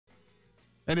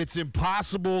And it's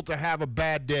impossible to have a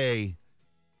bad day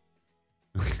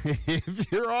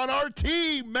if you're on our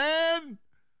team, man.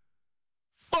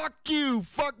 Fuck you.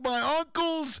 Fuck my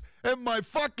uncles and my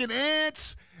fucking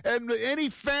aunts and any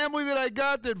family that I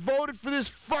got that voted for this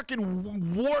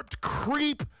fucking warped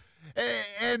creep.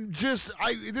 And just,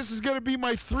 this is going to be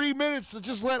my 3 minutes to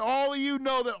just let all of you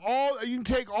know that you can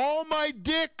take all my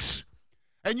dicks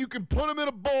and you can put them in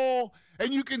a bowl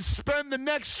and you can spend the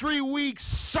next 3 weeks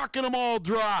sucking them all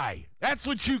dry. That's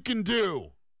what you can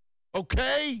do.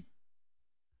 Okay?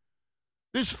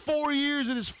 This 4 years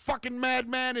of this fucking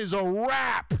madman is a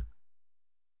wrap.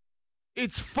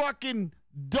 It's fucking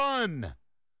done.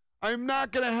 I'm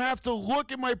not going to have to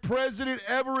look at my president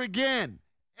ever again.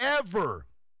 Ever.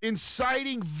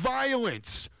 Inciting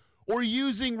violence or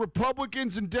using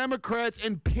Republicans and Democrats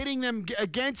and pitting them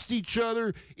against each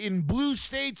other in blue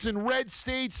states and red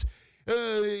states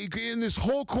in this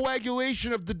whole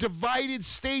coagulation of the divided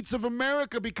states of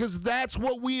America, because that's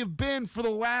what we have been for the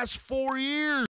last 4 years.